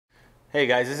Hey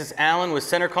guys, this is Alan with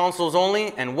Center Consoles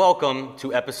Only, and welcome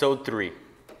to episode 3.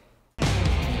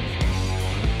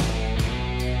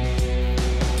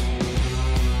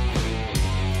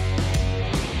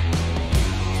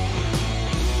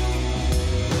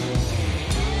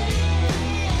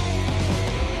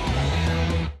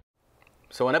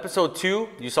 So in episode 2,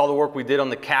 you saw the work we did on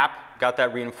the cap, got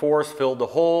that reinforced, filled the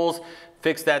holes,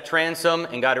 fixed that transom,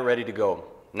 and got it ready to go.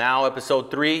 Now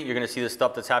episode 3, you're going to see the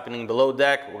stuff that's happening below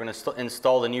deck. We're going to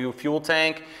install the new fuel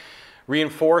tank,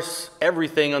 reinforce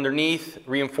everything underneath,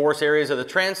 reinforce areas of the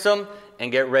transom, and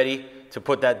get ready to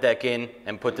put that deck in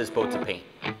and put this boat to paint.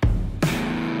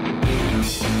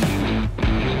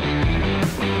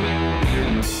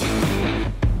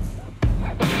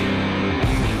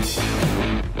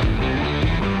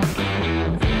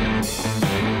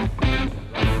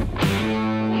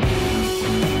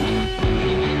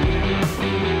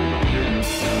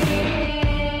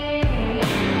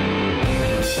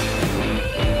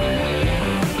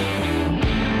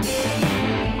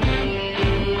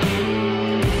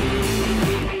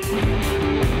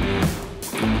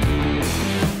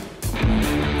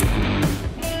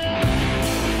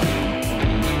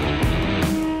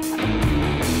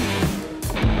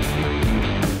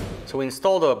 So we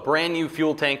installed a brand new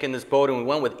fuel tank in this boat, and we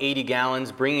went with 80 gallons,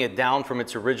 bringing it down from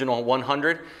its original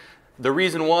 100. The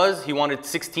reason was he wanted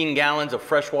 16 gallons of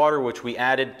fresh water, which we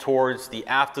added towards the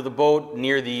aft of the boat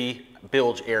near the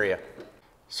bilge area.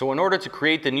 So in order to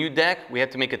create the new deck, we had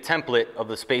to make a template of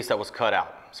the space that was cut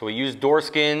out. So we used door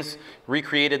skins,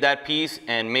 recreated that piece,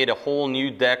 and made a whole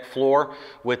new deck floor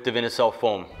with Divinycell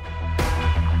foam.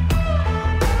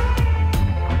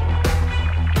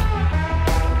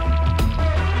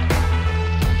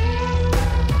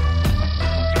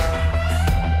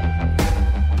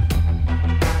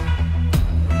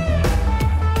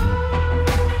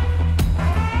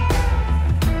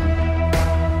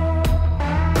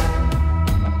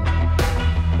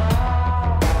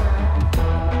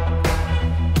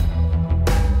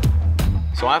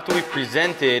 So after we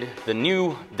presented the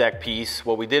new deck piece,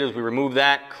 what we did is we removed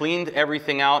that, cleaned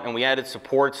everything out, and we added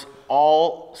supports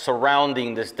all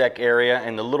surrounding this deck area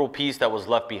and the little piece that was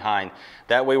left behind.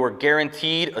 That way we're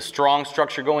guaranteed a strong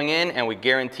structure going in, and we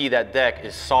guarantee that deck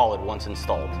is solid once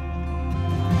installed.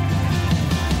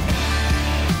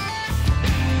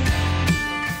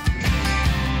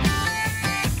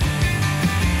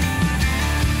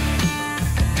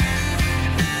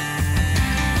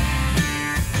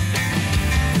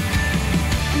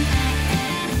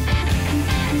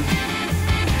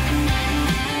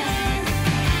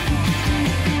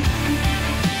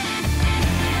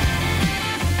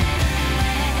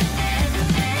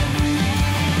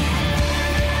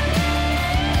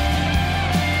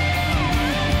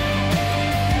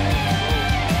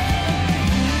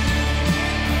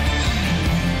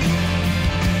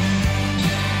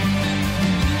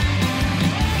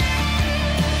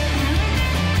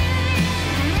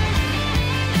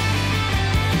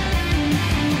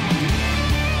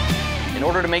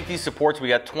 In order to make these supports, we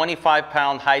got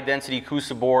 25-pound high-density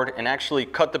Coosa board and actually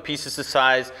cut the pieces to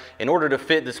size in order to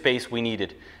fit the space we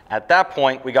needed. At that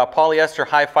point, we got polyester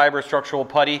high-fiber structural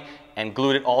putty and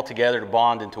glued it all together to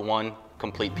bond into one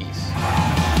complete piece.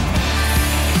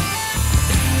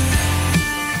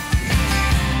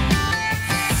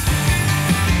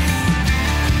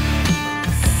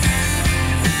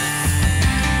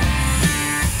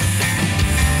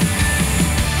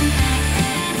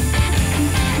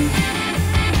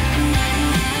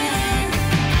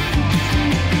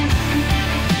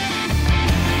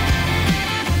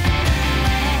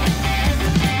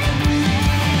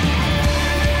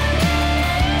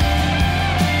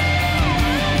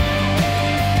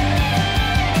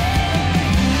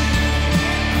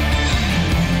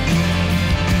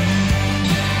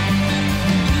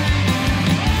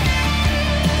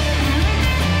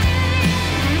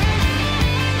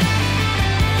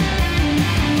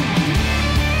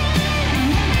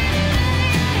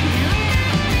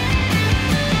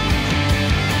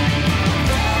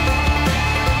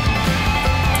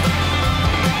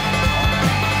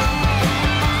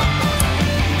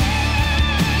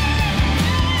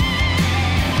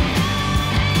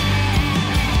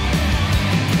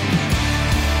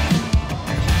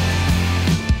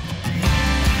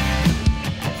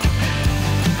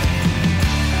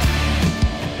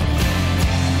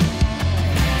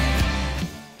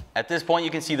 At this point,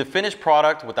 you can see the finished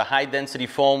product with the high density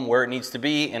foam where it needs to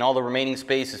be, and all the remaining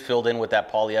space is filled in with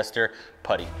that polyester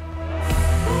putty.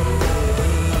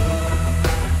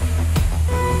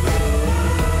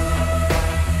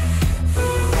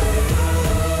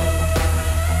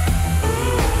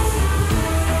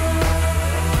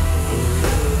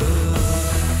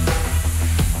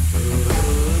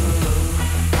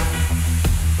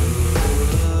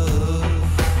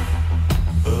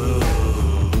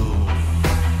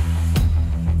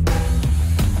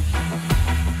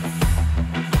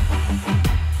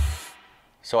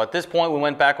 So at this point, we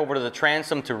went back over to the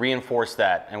transom to reinforce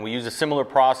that. And we used a similar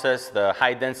process, the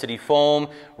high density foam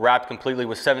wrapped completely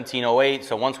with 1708.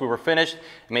 So once we were finished,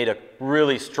 it made a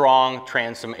really strong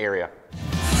transom area.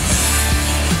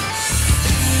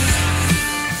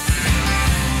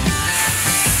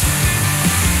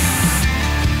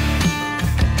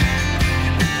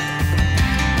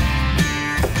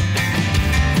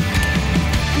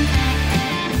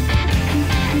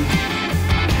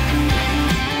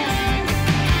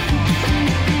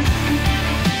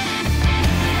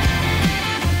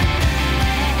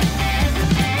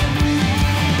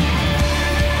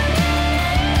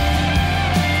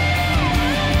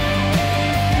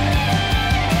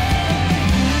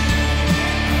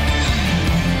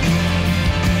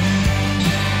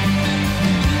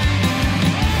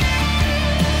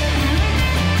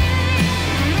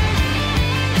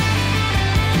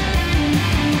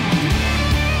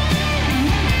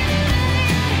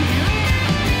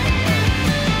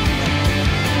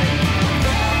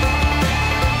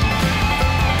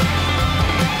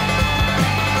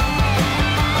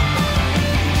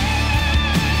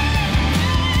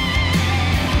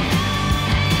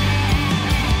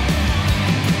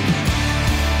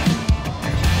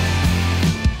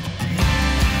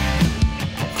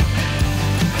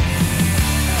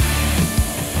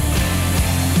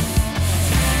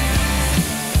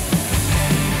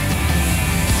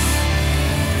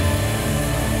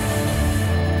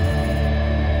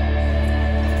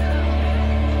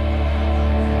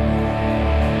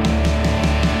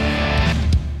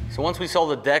 Once we saw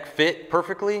the deck fit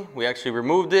perfectly, we actually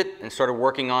removed it and started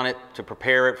working on it to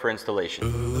prepare it for installation.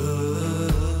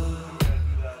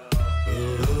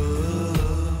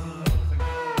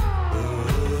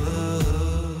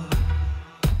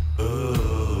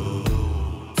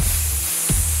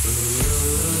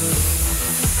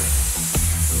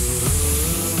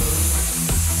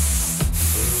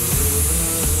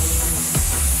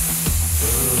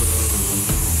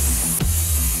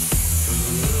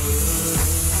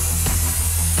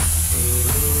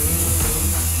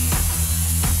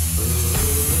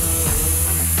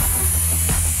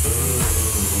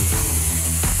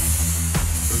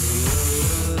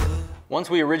 Once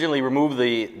we originally removed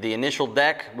the initial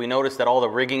deck, we noticed that all the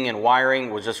rigging and wiring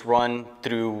was just run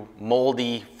through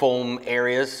moldy foam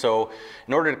areas. So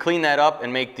in order to clean that up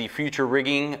and make the future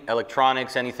rigging,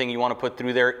 electronics, anything you want to put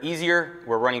through there easier,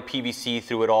 we're running PVC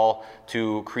through it all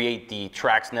to create the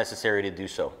tracks necessary to do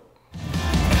so.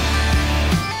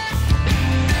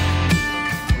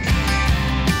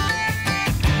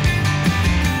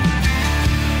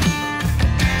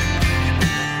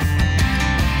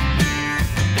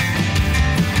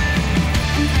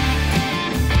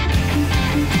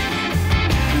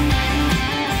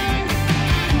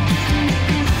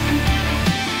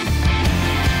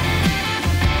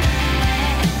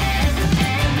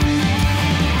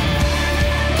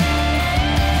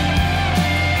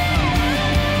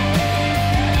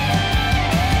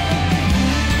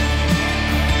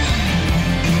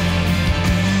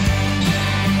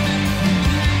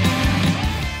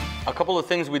 A couple of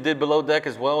things we did below deck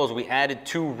as well is we added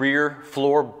 2 rear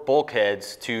floor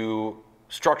bulkheads to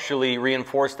structurally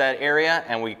reinforce that area,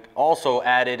 and we also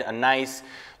added a nice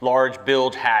large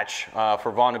bilge hatch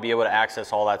for Vaughn to be able to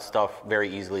access all that stuff very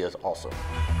easily as also.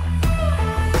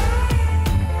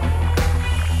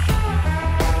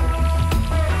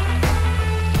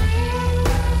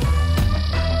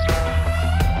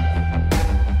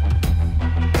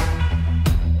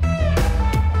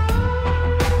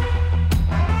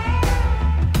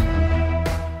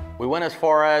 We went as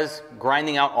far as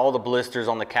grinding out all the blisters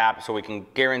on the cap so we can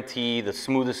guarantee the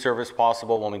smoothest surface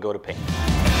possible when we go to paint.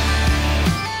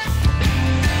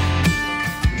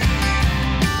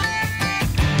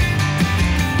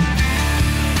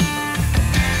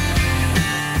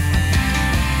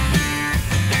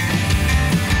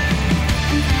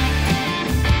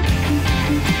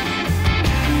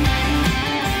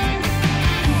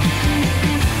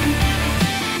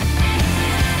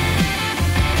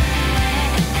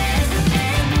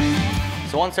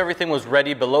 So once everything was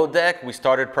ready below deck, we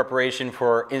started preparation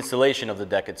for installation of the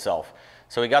deck itself.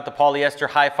 So we got the polyester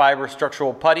high fiber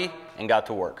structural putty and got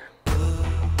to work.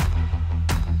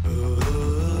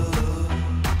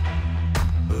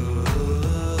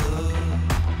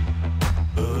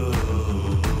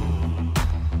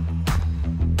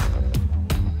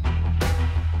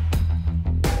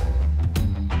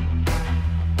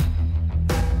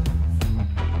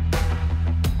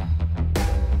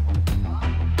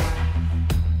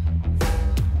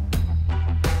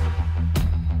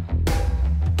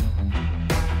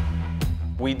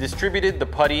 We distributed the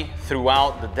putty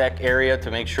throughout the deck area to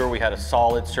make sure we had a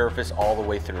solid surface all the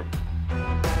way through.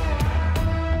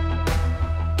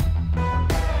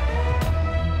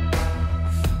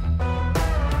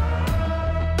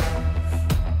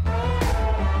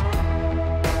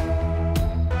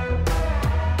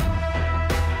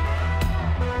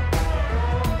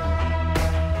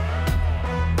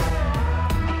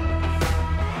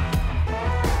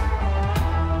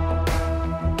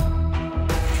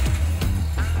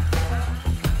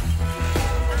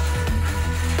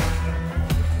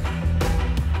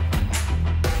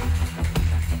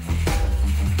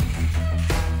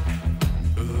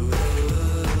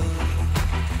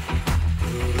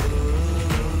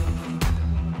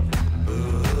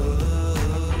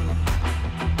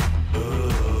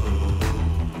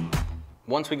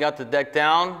 Once we got the deck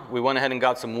down, we went ahead and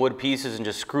got some wood pieces and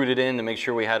just screwed it in to make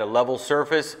sure we had a level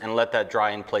surface and let that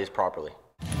dry in place properly.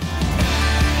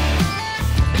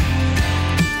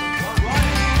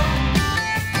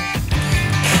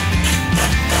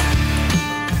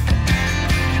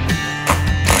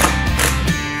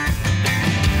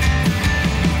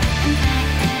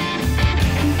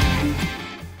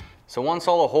 So once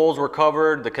all the holes were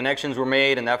covered, the connections were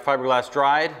made, and that fiberglass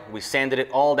dried, we sanded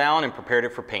it all down and prepared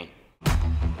it for paint.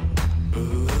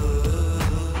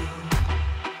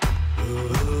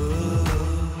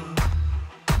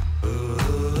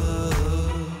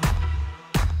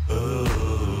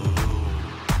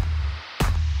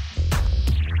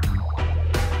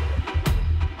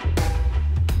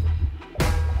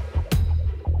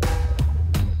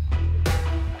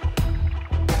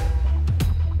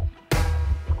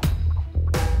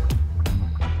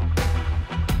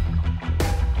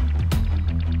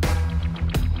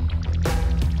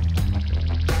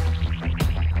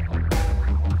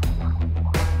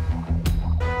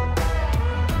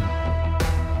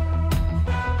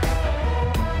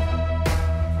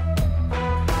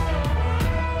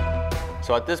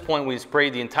 So at this point, we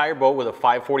sprayed the entire boat with a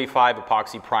 545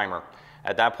 epoxy primer.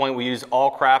 At that point, we used All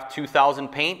Craft 2000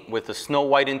 paint with a snow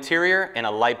white interior and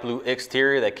a light blue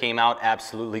exterior that came out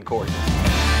absolutely gorgeous.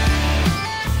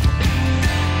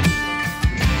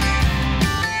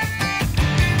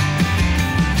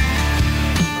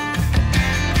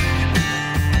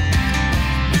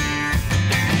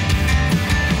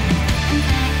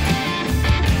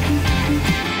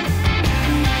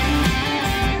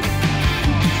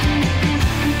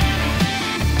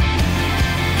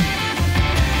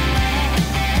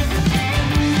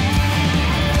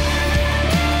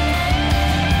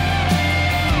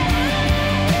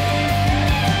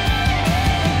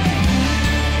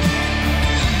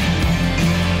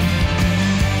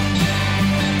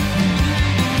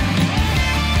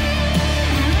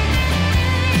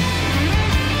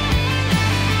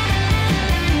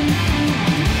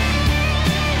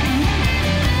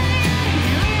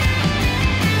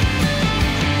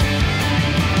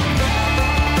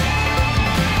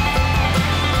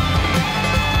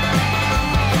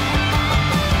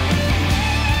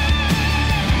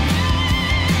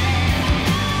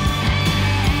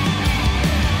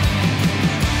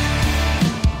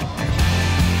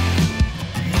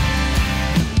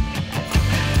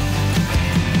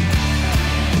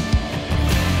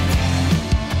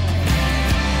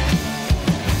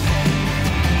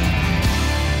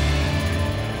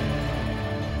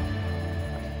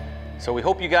 So we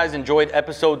hope you guys enjoyed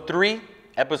episode 3.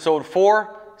 Episode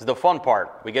 4 is the fun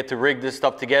part. We get to rig this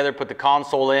stuff together, put the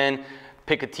console in,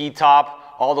 pick a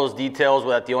T-top, all those details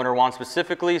that the owner wants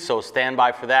specifically. So stand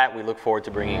by for that. We look forward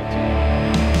to bringing it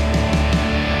to you.